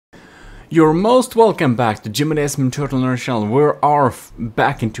You're most welcome back to Gmodism Industries. We are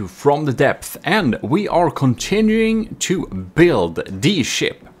back into From the Depth, and we are continuing to build the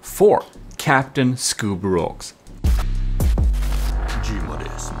ship for Captain Scoobyrocks.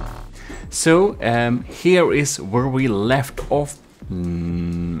 Gmodism. So here is where we left off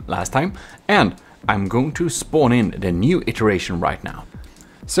last time, and I'm going to spawn in the new iteration right now.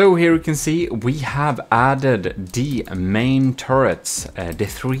 So here you can see we have added the main turrets, the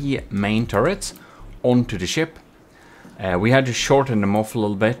 3 main turrets onto the ship. We had to shorten them off a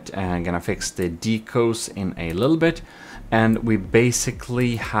little bit, and I'm gonna fix the decos in a little bit. And we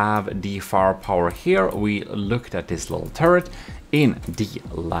basically have the firepower here. We looked at this little turret in the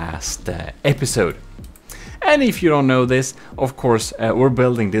last episode. And if you don't know this, of course, we're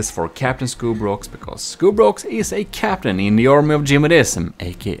building this for Captain Scoobyrocks because Scoobyrocks is a captain in the army of Gmodism,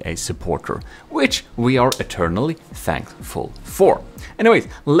 aka supporter, which we are eternally thankful for. Anyways,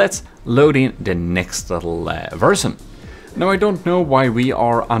 let's load in the next little version. Now, I don't know why we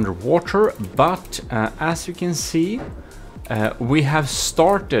are underwater, but as you can see, we have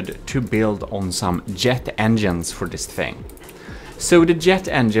started to build on some jet engines for this thing. So the jet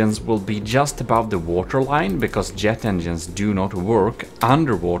engines will be just above the waterline, because jet engines do not work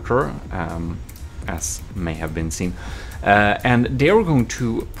underwater, as may have been seen. And they are going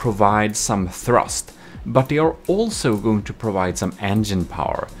to provide some thrust, but they are also going to provide some engine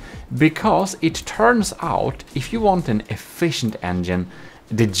power. Because it turns out, if you want an efficient engine,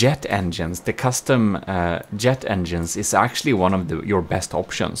 the jet engines, the custom jet engines, is actually one of your best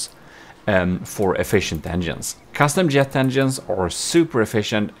options. For efficient engines. Custom jet engines are super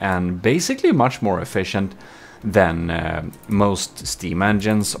efficient and basically much more efficient than most steam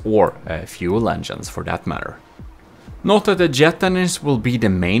engines or fuel engines for that matter. Not that the jet engines will be the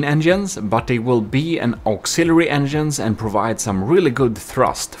main engines, but they will be an auxiliary engines and provide some really good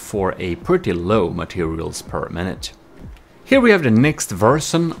thrust for a pretty low materials per minute. Here we have the next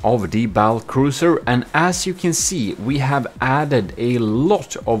version of the Battlecruiser, and as you can see, we have added a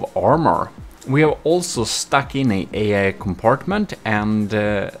lot of armor. We have also stuck in an AI compartment and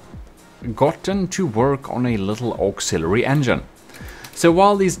gotten to work on a little auxiliary engine. So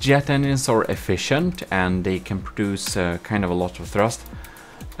while these jet engines are efficient and they can produce kind of a lot of thrust,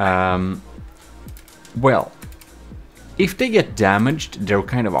 well, if they get damaged, they're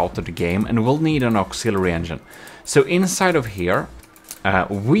kind of out of the game and we'll need an auxiliary engine. So inside of here,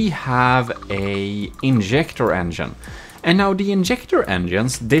 we have a injector engine. And now the injector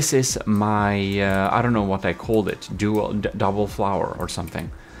engines, this is my, I don't know what I called it, double flower or something.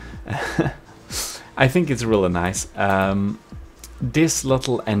 I think it's really nice. This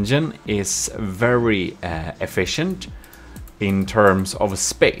little engine is very efficient in terms of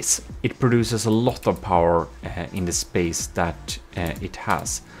space. It produces a lot of power in the space that it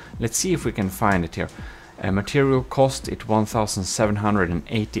has. Let's see if we can find it here. Material cost it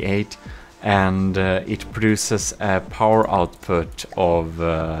 1788, and it produces a power output of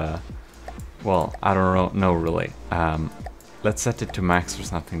well, I don't know really. Let's set it to max or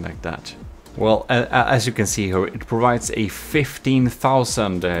something like that. Well, as you can see here, it provides a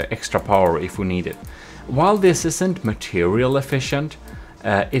 15,000 extra power if we need it. While this isn't material efficient,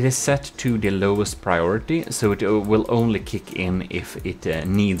 it is set to the lowest priority, so it will only kick in if it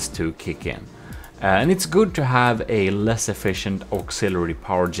needs to kick in. And it's good to have a less efficient auxiliary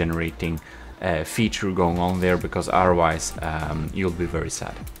power generating feature going on there, because otherwise you'll be very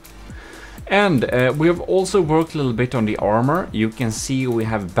sad. And we have also worked a little bit on the armor. You can see we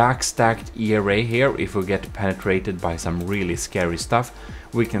have backstacked ERA here. If we get penetrated by some really scary stuff,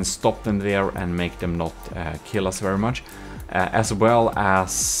 we can stop them there and make them not kill us very much. As well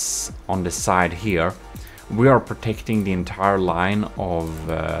as on the side here, we are protecting the entire line of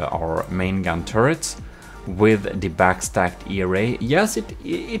our main gun turrets with the backstacked ERA. Yes,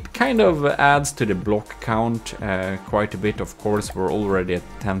 it kind of adds to the block count quite a bit. Of course, we're already at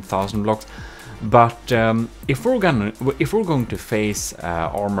 10,000 blocks. But if we're going to face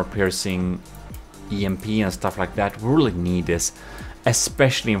armor-piercing EMP and stuff like that, we really need this,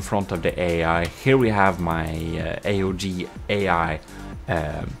 especially in front of the AI. Here we have my AoG AI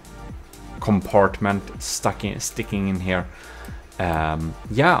compartment sticking in here.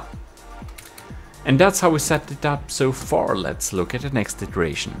 Yeah, and that's how we set it up so far. Let's look at the next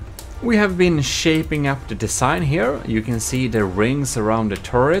iteration. We have been shaping up the design here. You can see the rings around the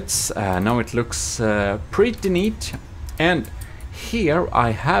turrets. Now it looks pretty neat. And here I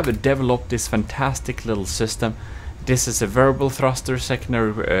have developed this fantastic little system. This is a variable thruster,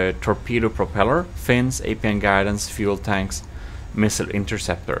 secondary torpedo propeller, fins, APN guidance, fuel tanks, missile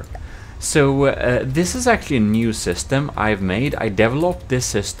interceptor. So this is actually a new system I've made. I developed this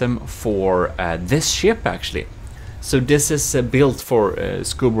system for this ship actually. So this is built for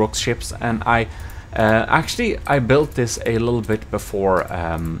Scoobyrocks ships, and I built this a little bit before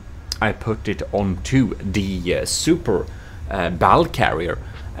I put it onto the super battle carrier,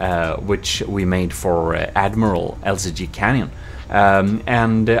 which we made for Admiral LCG Canyon.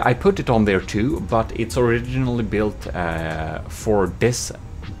 And I put it on there too, but it's originally built for this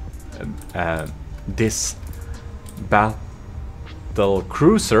this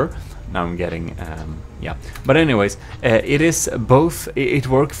Battlecruiser. Now I'm getting yeah, but anyways, it is both. It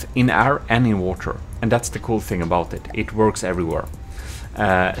works in air and in water, and that's the cool thing about it. It works everywhere.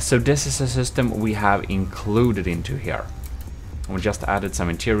 So this is a system we have included into here. We just added some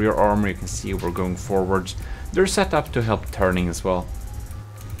interior armor. You can see we're going forwards. They're set up to help turning as well.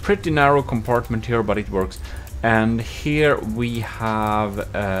 Pretty narrow compartment here, but it works. And here we haven't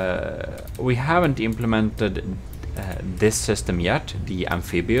implemented this system yet, the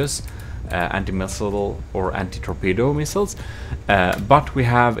amphibious anti-missile or anti-torpedo missiles, but we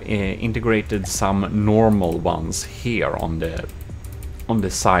have integrated some normal ones here on the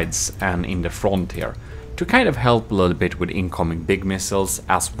sides and in the front here, to kind of help a little bit with incoming big missiles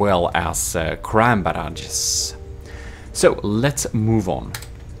as well as cram barrages. So let's move on.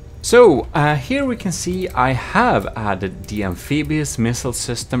 So here we can see I have added the amphibious missile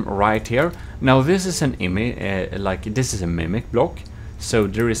system right here. Now this is an this is a mimic block, so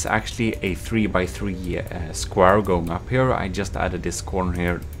there is actually a 3x3 square going up here. I just added this corner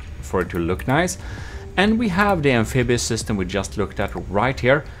here for it to look nice. And we have the amphibious system we just looked at right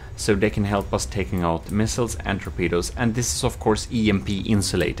here, so they can help us taking out missiles and torpedoes. And this is of course EMP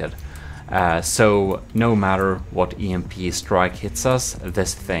insulated. So no matter what EMP strike hits us,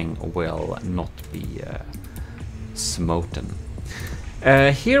 this thing will not be smoten.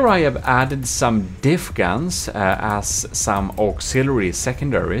 Here I have added some diff guns as some auxiliary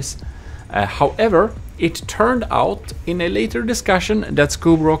secondaries. However, it turned out in a later discussion that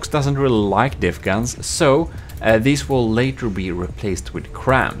Scoobyrocks doesn't really like diff guns, so these will later be replaced with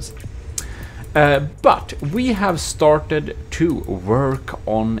crams. But we have started to work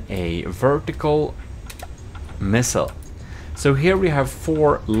on a vertical missile. So here we have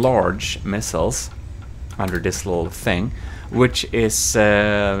 4 large missiles under this little thing, which is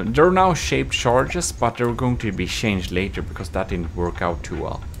they're now shaped charges, but they're going to be changed later because that didn't work out too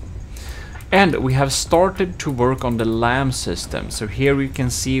well. And we have started to work on the LAM system. So here you can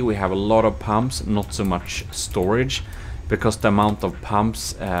see we have a lot of pumps, not so much storage, because the amount of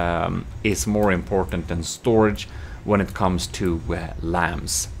pumps is more important than storage when it comes to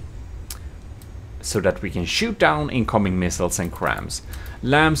LAMs, so that we can shoot down incoming missiles and crams.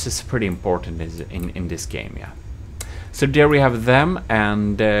 LAMs is pretty important in this game, yeah. So there we have them,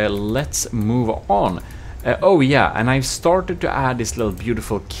 and let's move on. Oh yeah, and I've started to add this little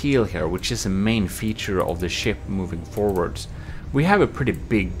beautiful keel here, which is a main feature of the ship moving forwards. We have a pretty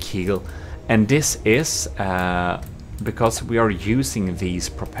big keel, and this is because we are using these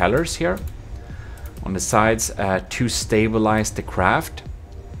propellers here on the sides to stabilize the craft,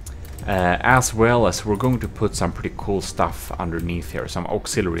 as well as we're going to put some pretty cool stuff underneath here, some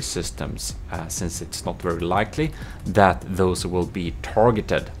auxiliary systems, since it's not very likely that those will be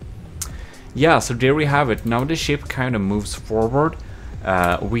targeted. Yeah, so there we have it. Now the ship kind of moves forward.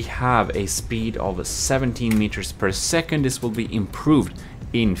 We have a speed of 17 meters per second. This will be improved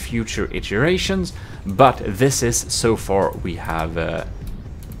in future iterations, but this is so far we have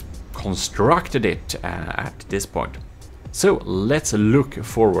constructed it at this point. So let's look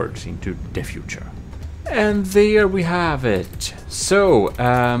forward into the future. And there we have it. So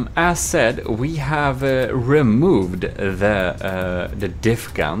as said, we have removed the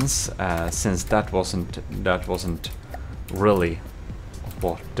diff guns, since that wasn't really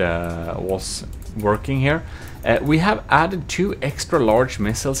what was working here. We have added 2 extra large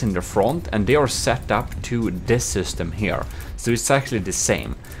missiles in the front, and they are set up to this system here. So it's actually the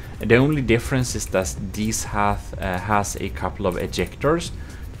same. The only difference is that these has a couple of ejectors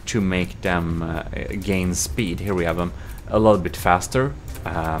to make them gain speed. Here we have them a little bit faster,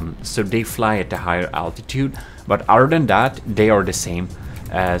 so they fly at a higher altitude, but other than that they are the same.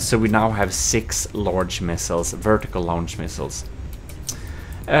 So we now have 6 large missiles, vertical launch missiles.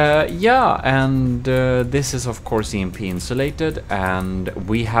 Yeah, and this is of course EMP insulated, and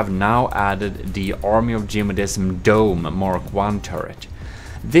we have now added the Army of Gmodism Dome Mark 1 turret.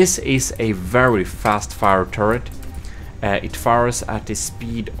 This is a very fast fire turret. It fires at a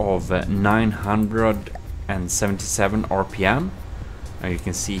speed of 977 RPM. You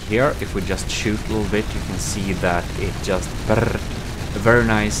can see here, if we just shoot a little bit, you can see that it just Very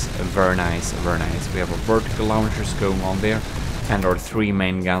nice, very nice, very nice. We have our vertical launchers going on there, and our 3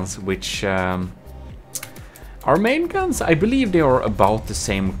 main guns, which our main guns, I believe they are about the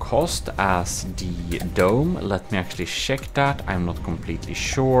same cost as the dome. Let me actually check that. I'm not completely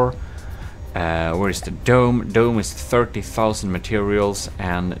sure. Where is the dome? Dome is 30,000 materials,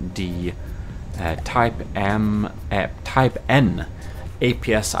 and the Type N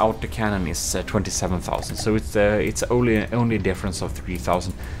APS autocannon is 27,000. So it's only a difference of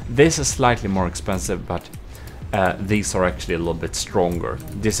 3,000. This is slightly more expensive, but these are actually a little bit stronger.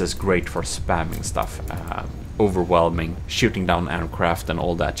 This is great for spamming stuff, overwhelming, shooting down aircraft and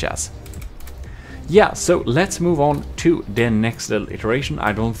all that jazz. Yeah, so let's move on to the next little iteration.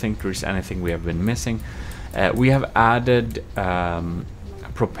 I don't think there's anything we have been missing. We have added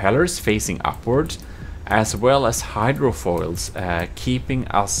propellers facing upwards, as well as hydrofoils, keeping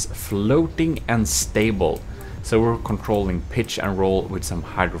us floating and stable. So we're controlling pitch and roll with some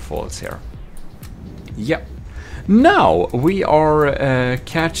hydrofoils here. Yep. Now we are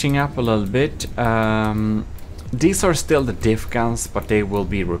catching up a little bit. These are still the diff guns, but they will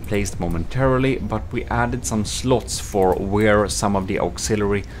be replaced momentarily. But we added some slots for where some of the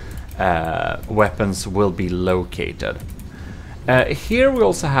auxiliary weapons will be located. Here we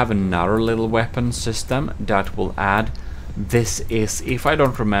also have another little weapon system that will add. This is, if I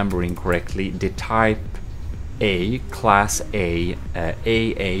don't remember incorrectly, the Type A, Class A,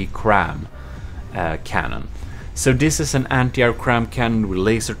 AA cram cannon. So this is an anti-air cram cannon with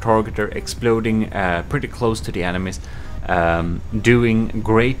laser targeter, exploding pretty close to the enemies, doing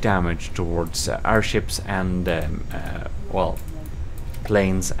great damage towards airships and well,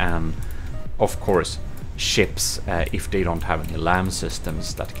 planes, and of course ships if they don't have any LAM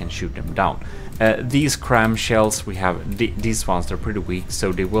systems that can shoot them down. These cram shells, we have these ones, they're pretty weak,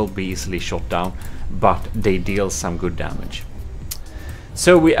 so they will be easily shot down, but they deal some good damage.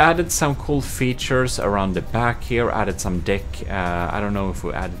 So we added some cool features around the back here, added some deck. I don't know if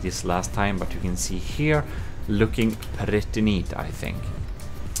we added this last time, but you can see here, looking pretty neat, I think.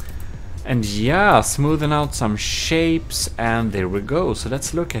 And yeah, smoothing out some shapes, and there we go. So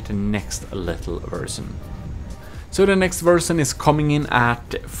let's look at the next little version. So the next version is coming in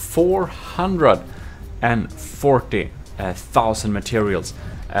at 440,000 materials.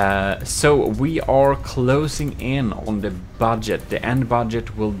 So we are closing in on the budget. The end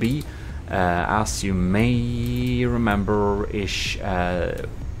budget will be, as you may remember-ish,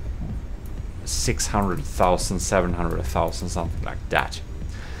 600,000, 700,000, something like that.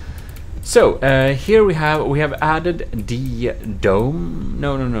 So here we have added the dome.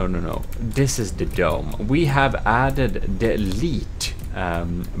 No. This is the dome. We have added the elite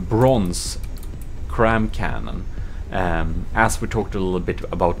bronze cram cannon. As we talked a little bit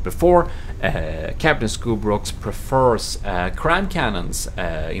about before, Captain Scoobyrocks prefers cram cannons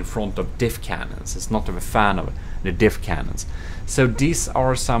in front of diff cannons. It's not a fan of the diff cannons. So these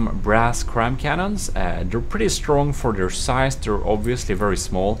are some brass cram cannons. They're pretty strong for their size. They're obviously very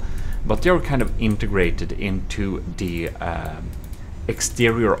small, but they're kind of integrated into the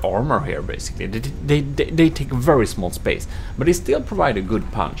exterior armor here, basically. They take a very small space, but they still provide a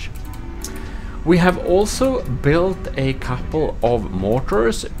good punch. We have also built a couple of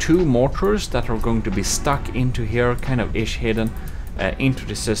mortars, 2 mortars that are going to be stuck into here, kind of ish hidden into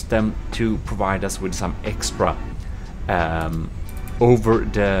the system, to provide us with some extra over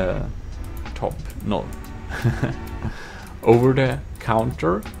the top, no, over the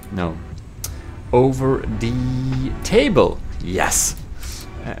counter, no, over the table, yes,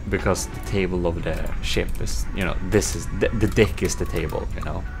 because the table of the ship is, you know, this is the deck is the table, you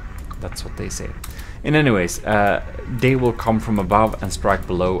know. That's what they say. And anyways, they will come from above and strike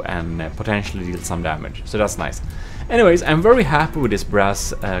below and potentially deal some damage. So that's nice. Anyways, I'm very happy with this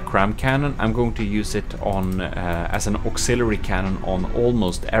brass cram cannon. I'm going to use it on as an auxiliary cannon on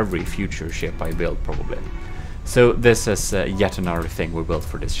almost every future ship I build, probably. So this is yet another thing we built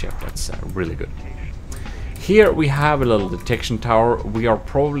for this ship. That's really good. Here we have a little detection tower. We are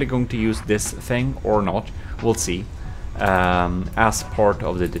probably going to use this thing or not. We'll see. As part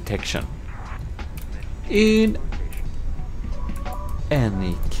of the detection. In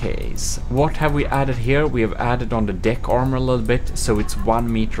any case, what have we added here? We have added on the deck armor a little bit, so it's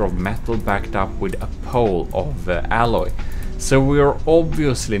 1 meter of metal backed up with a pole of alloy. So we are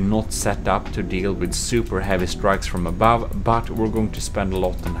obviously not set up to deal with super heavy strikes from above, but we're going to spend a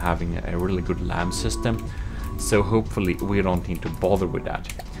lot on having a really good LAM system, so hopefully we don't need to bother with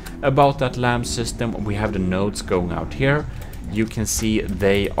that. About that LAM system, we have the nodes going out here. You can see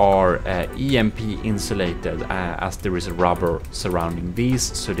they are EMP insulated, as there is rubber surrounding these,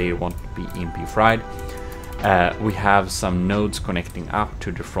 so they won't be EMP fried. We have some nodes connecting up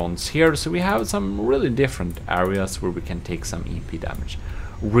to the fronts here, so we have some really different areas where we can take some EP damage.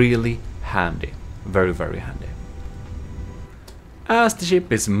 Really handy, very, very handy. As the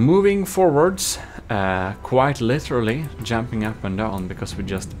ship is moving forwards, quite literally jumping up and down because we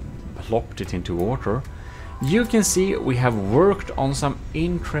just plopped it into water, you can see we have worked on some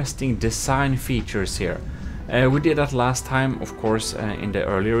interesting design features here. We did that last time, of course, in the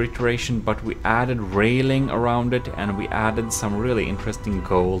earlier iteration, but we added railing around it and we added some really interesting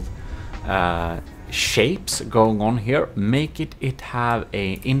gold shapes going on here. Make it have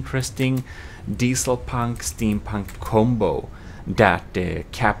a interesting diesel punk steampunk combo that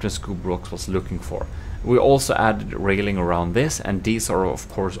Captain Scoobyrocks was looking for. We also added railing around this, and these are of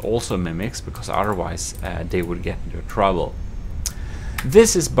course also mimics, because otherwise they would get into trouble.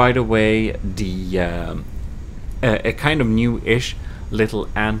 This is, by the way, the a kind of new-ish little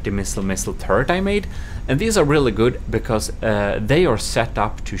anti-missile turret I made, and these are really good because they are set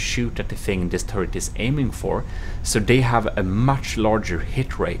up to shoot at the thing this turret is aiming for, so they have a much larger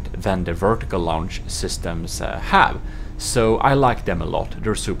hit rate than the vertical launch systems have. So I like them a lot,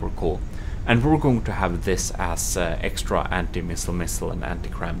 they're super cool. And we're going to have this as extra anti-missile and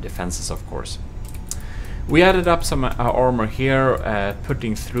anti-cram defenses, of course. We added up some armor here,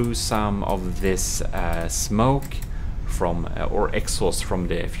 putting through some of this smoke from or exhaust from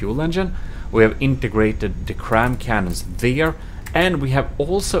the fuel engine. We have integrated the cram cannons there, and we have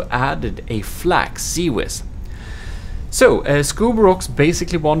also added a flak CWIS. So Scoobyrocks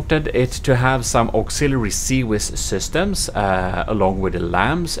basically wanted it to have some auxiliary CWIS systems along with the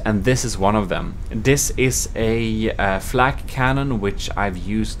lambs, and this is one of them. This is a flak cannon which I've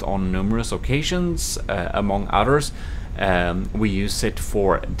used on numerous occasions, among others. We use it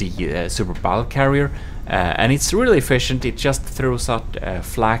for the super battle carrier, and it's really efficient. It just throws out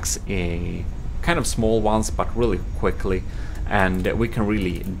flaks, kind of small ones, but really quickly, and we can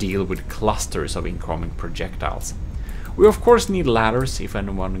really deal with clusters of incoming projectiles. We of course need ladders if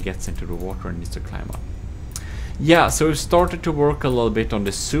anyone gets into the water and needs to climb up. Yeah, so we've started to work a little bit on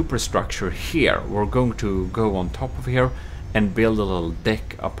the superstructure here. We're going to go on top of here and build a little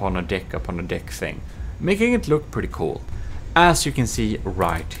deck upon a deck upon a deck thing, making it look pretty cool, as you can see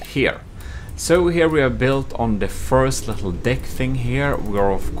right here. So here we are built on the first little deck thing here. We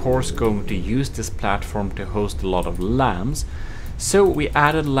are of course going to use this platform to host a lot of lambs. So we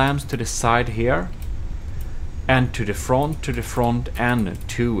added lambs to the side here, and to the front, and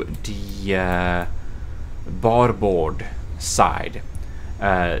to the barboard side.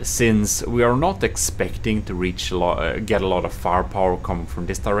 Since we are not expecting to get a lot of firepower coming from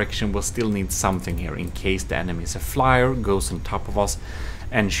this direction, we'll still need something here in case the enemy is a flyer, goes on top of us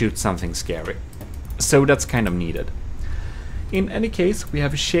and shoots something scary. So that's kind of needed. In any case, we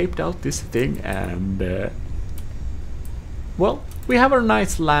have shaped out this thing, and well, we have our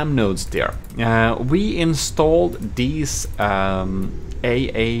nice lamb nodes there. We installed these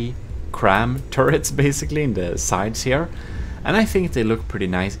AA cram turrets basically in the sides here, and I think they look pretty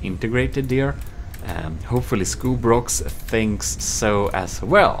nice integrated there. Hopefully Scoobyrocks thinks so as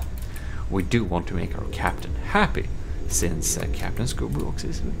well. We do want to make our captain happy, since Captain Scoobyrocks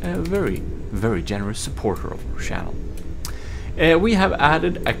is a very, very generous supporter of our channel. We have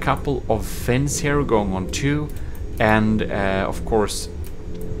added a couple of fins here going on too, and of course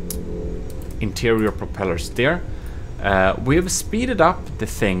interior propellers there. We have speeded up the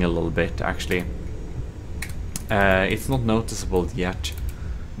thing a little bit actually. It's not noticeable yet,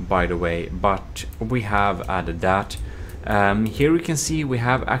 by the way, but we have added that. Here we can see we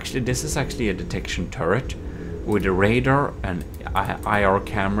have this is actually a detection turret with a radar, an IR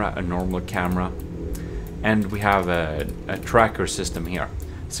camera, a normal camera, and we have a tracker system here.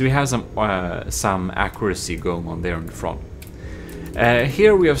 So we have some accuracy going on there in the front.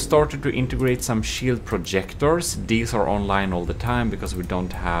 Here we have started to integrate some shield projectors. These are online all the time because we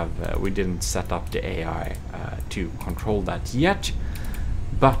didn't set up the AI to control that yet.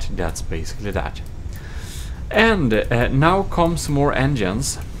 But that's basically that. And now comes more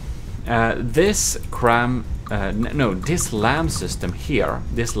engines. This lamb system here,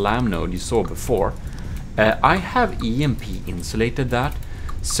 this lamb node you saw before, I have EMP insulated that.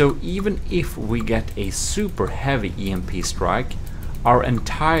 So even if we get a super heavy EMP strike, our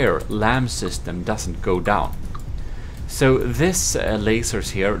entire lamb system doesn't go down. So this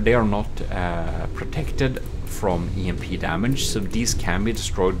lasers here, they are not protected from EMP damage, so these can be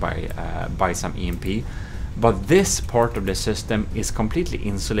destroyed by some EMP. But this part of the system is completely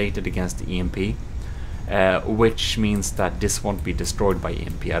insulated against the EMP, which means that this won't be destroyed by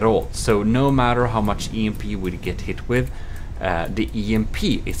EMP at all. So no matter how much EMP we get hit with, the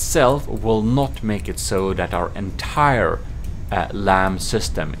EMP itself will not make it so that our entire LAM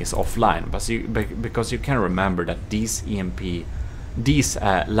system is offline, because you can remember that these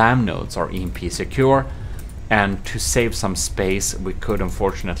LAM nodes are EMP secure, and to save some space we could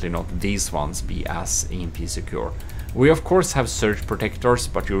unfortunately not these ones be as EMP secure. We of course have surge protectors,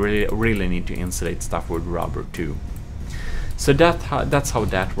 but you really need to insulate stuff with rubber too. So that's how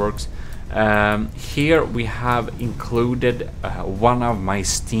that works. Here we have included one of my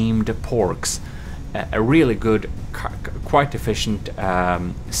steamed porks, a really good, quite efficient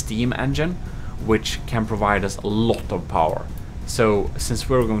steam engine, which can provide us a lot of power. So since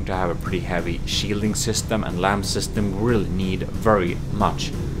we're going to have a pretty heavy shielding system and LAM system, we really need very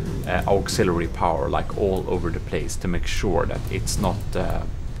much auxiliary power, like all over the place, to make sure that it's not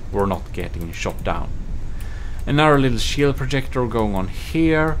we're not getting shot down. Another little shield projector going on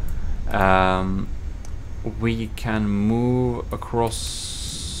here. We can move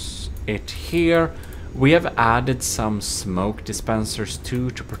across it here. We have added some smoke dispensers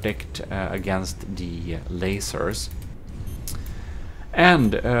too to protect against the lasers.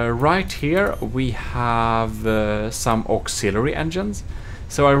 And right here we have some auxiliary engines.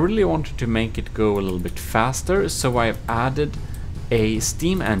 So I really wanted to make it go a little bit faster, so I've added a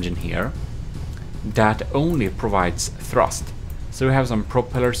steam engine here that only provides thrust. So we have some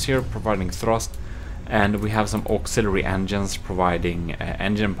propellers here providing thrust, and we have some auxiliary engines providing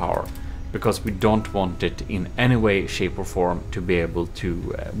engine power, because we don't want it in any way, shape or form to be able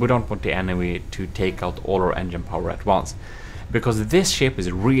to, we don't want the enemy to take out all our engine power at once, because this ship is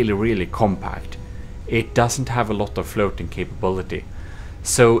really compact. It doesn't have a lot of floating capability,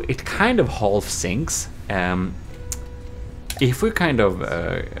 so it kind of half sinks. If we kind of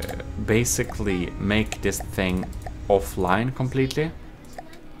basically make this thing offline completely,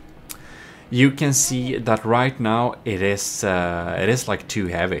 you can see that right now it is like too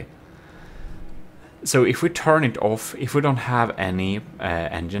heavy. So if we turn it off, if we don't have any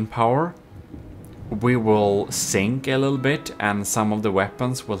engine power, we will sink a little bit, and some of the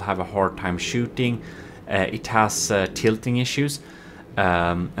weapons will have a hard time shooting. It has tilting issues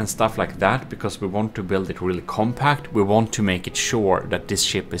and stuff like that, because we want to build it really compact. We want to make it sure that this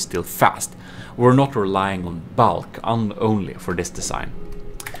ship is still fast. We're not relying on bulk only for this design.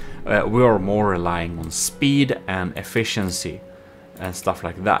 We are more relying on speed and efficiency and stuff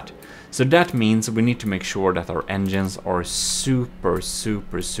like that. So that means we need to make sure that our engines are super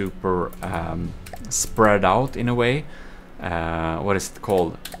spread out in a way. What is it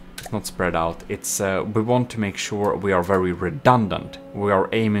called? It's not spread out. It's we want to make sure we are very redundant. We are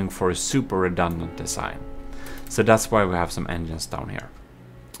aiming for a super redundant design. So that's why we have some engines down here.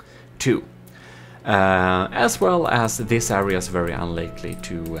 2. As well as this area is very unlikely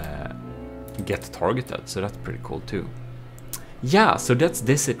to get targeted, so that's pretty cool too. Yeah, so that's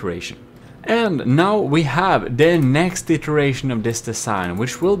this iteration. And now we have the next iteration of this design,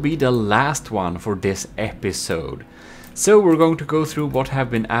 which will be the last one for this episode. So we're going to go through what have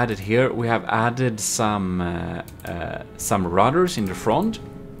been added here. We have added some rudders in the front.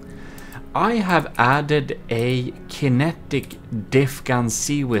 I have added a kinetic diff gun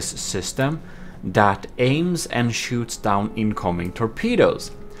CWIS system that aims and shoots down incoming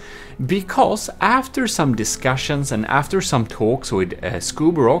torpedoes. Because after some discussions and after some talks with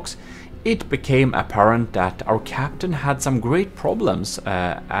Scoobyrocks, it became apparent that our captain had some great problems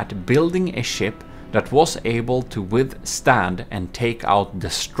at building a ship that was able to withstand and take out the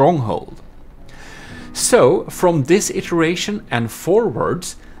stronghold. So from this iteration and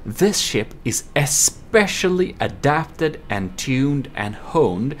forwards, this ship is especially adapted and tuned and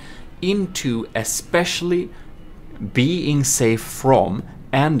honed into especially being safe from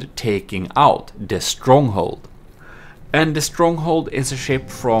and taking out the stronghold. And the stronghold is a ship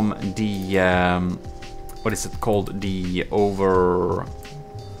from the what is it called? The Overwatch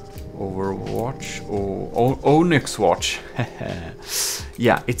or Onyx Watch.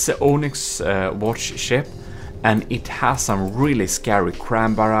 Yeah, it's an Onyx Watch ship, and it has some really scary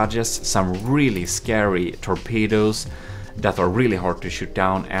cram barrages, some really scary torpedoes that are really hard to shoot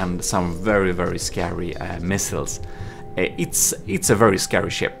down, and some very scary missiles. It's a very scary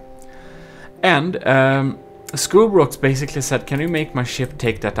ship. And Scoobyrocks basically said, can you make my ship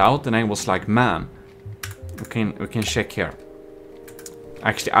take that out? And I was like, man, we can check here.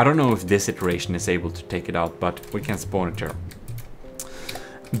 Actually, I don't know if this iteration is able to take it out, but we can spawn it here.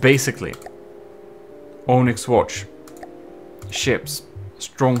 Basically, Onyx Watch, ships,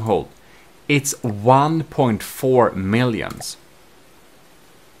 stronghold, it's 1.4 millions.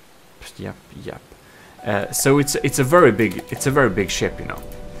 Yep. So it's a very big ship, you know.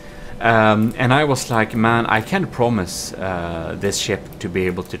 And I was like, man, I can't promise this ship to be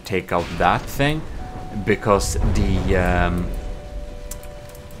able to take out that thing, because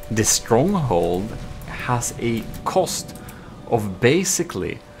the stronghold has a cost of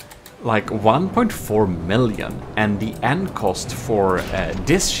basically like 1.4 million, and the end cost for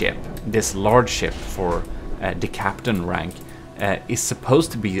this ship, this large ship for the captain rank, is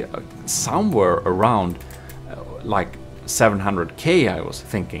supposed to be somewhere around like 700k. I was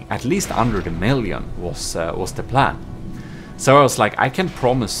thinking at least under the million was the plan. So I was like, I can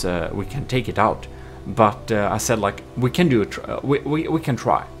promise we can take it out, but I said like we can do it. We can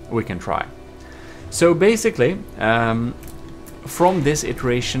try. So basically, from this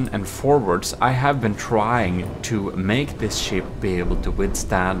iteration and forwards, I have been trying to make this ship be able to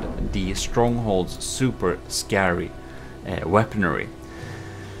withstand the Stronghold's super scary weaponry.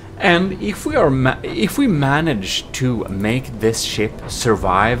 And if we manage to make this ship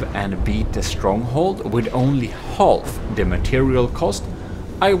survive and beat the Stronghold with only half the material cost,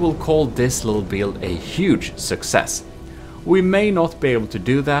 I will call this little build a huge success. We may not be able to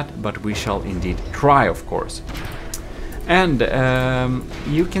do that, but we shall indeed try, of course. And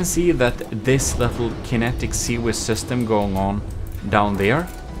you can see that this little kinetic seaways system going on down there,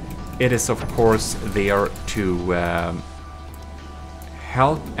 it is of course there to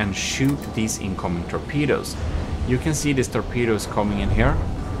help and shoot these incoming torpedoes. You can see these torpedoes coming in here.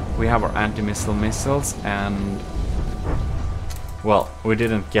 We have our anti-missile missiles, and well, we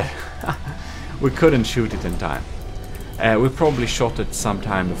didn't get we couldn't shoot it in time. We probably shot it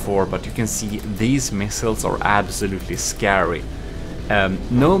sometime before, but you can see these missiles are absolutely scary.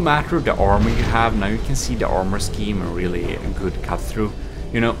 No matter the armor you have, now you can see the armor scheme, a really good cut through.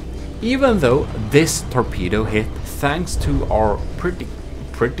 You know, even though this torpedo hit thanks to our pretty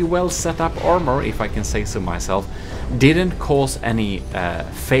well set up armor, if I can say so myself, didn't cause any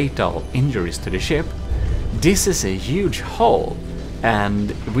fatal injuries to the ship. This is a huge hull,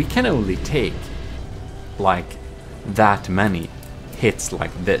 and we can only take like that many hits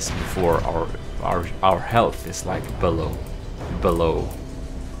like this before our health is like below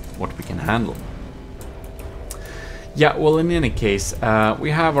what we can handle. Yeah, well, in any case,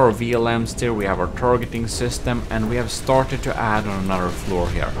 we have our VLMs there, we have our targeting system, and we have started to add on another floor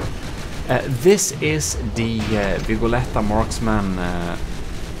here. This is the Vigoletta Marksman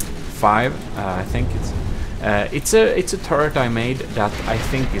 5, I think it's a turret I made that I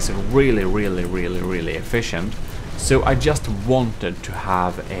think is really efficient. So I just wanted to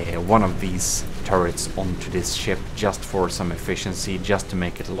have one of these turrets onto this ship just for some efficiency, just to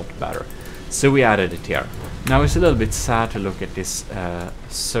make it a lot better. So we added it here. Now it's a little bit sad to look at this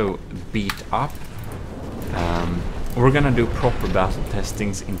so beat up. We're gonna do proper battle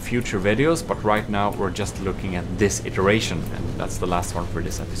testings in future videos, but right now we're just looking at this iteration, and that's the last one for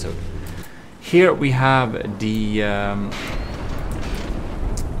this episode. Here we have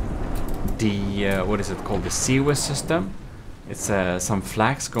what is it called, the seaways system. It's some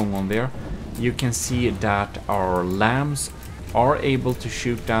flags going on there. You can see that our lambs are able to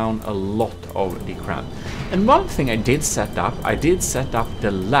shoot down a lot of the crab. And one thing I did set up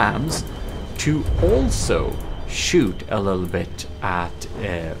the lambs to also shoot a little bit at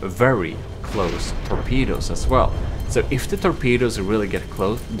very close torpedoes as well. So if the torpedoes really get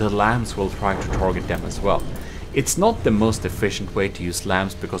close, the lambs will try to target them as well. It's not the most efficient way to use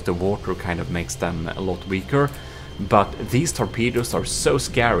lambs because the water kind of makes them a lot weaker, but these torpedoes are so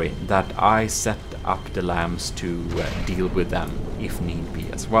scary that I set up the lambs to deal with them if need be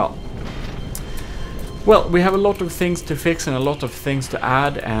as well. Well, we have a lot of things to fix and a lot of things to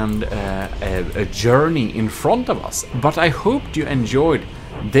add, and a journey in front of us. But I hope you enjoyed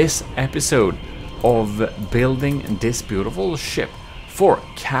this episode of building this beautiful ship for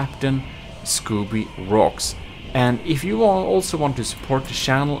Captain Scoobyrocks. And if you also want to support the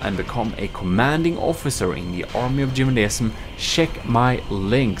channel and become a commanding officer in the army of Gmodism, check my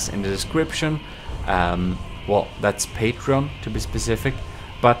links in the description. Well, that's Patreon to be specific.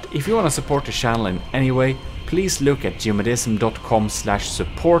 But if you want to support the channel in any way, please look at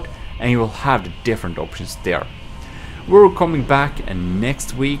gmodism.com/support and you will have the different options there. We're coming back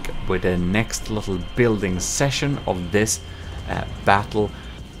next week with the next little building session of this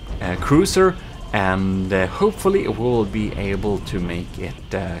Battlecruiser, and hopefully we'll be able to make it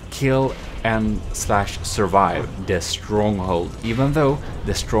kill and /survive the Stronghold, even though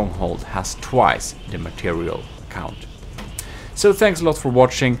the Stronghold has twice the material count. So thanks a lot for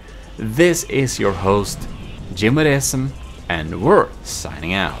watching. This is your host, Gmodism, and we're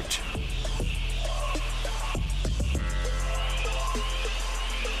signing out.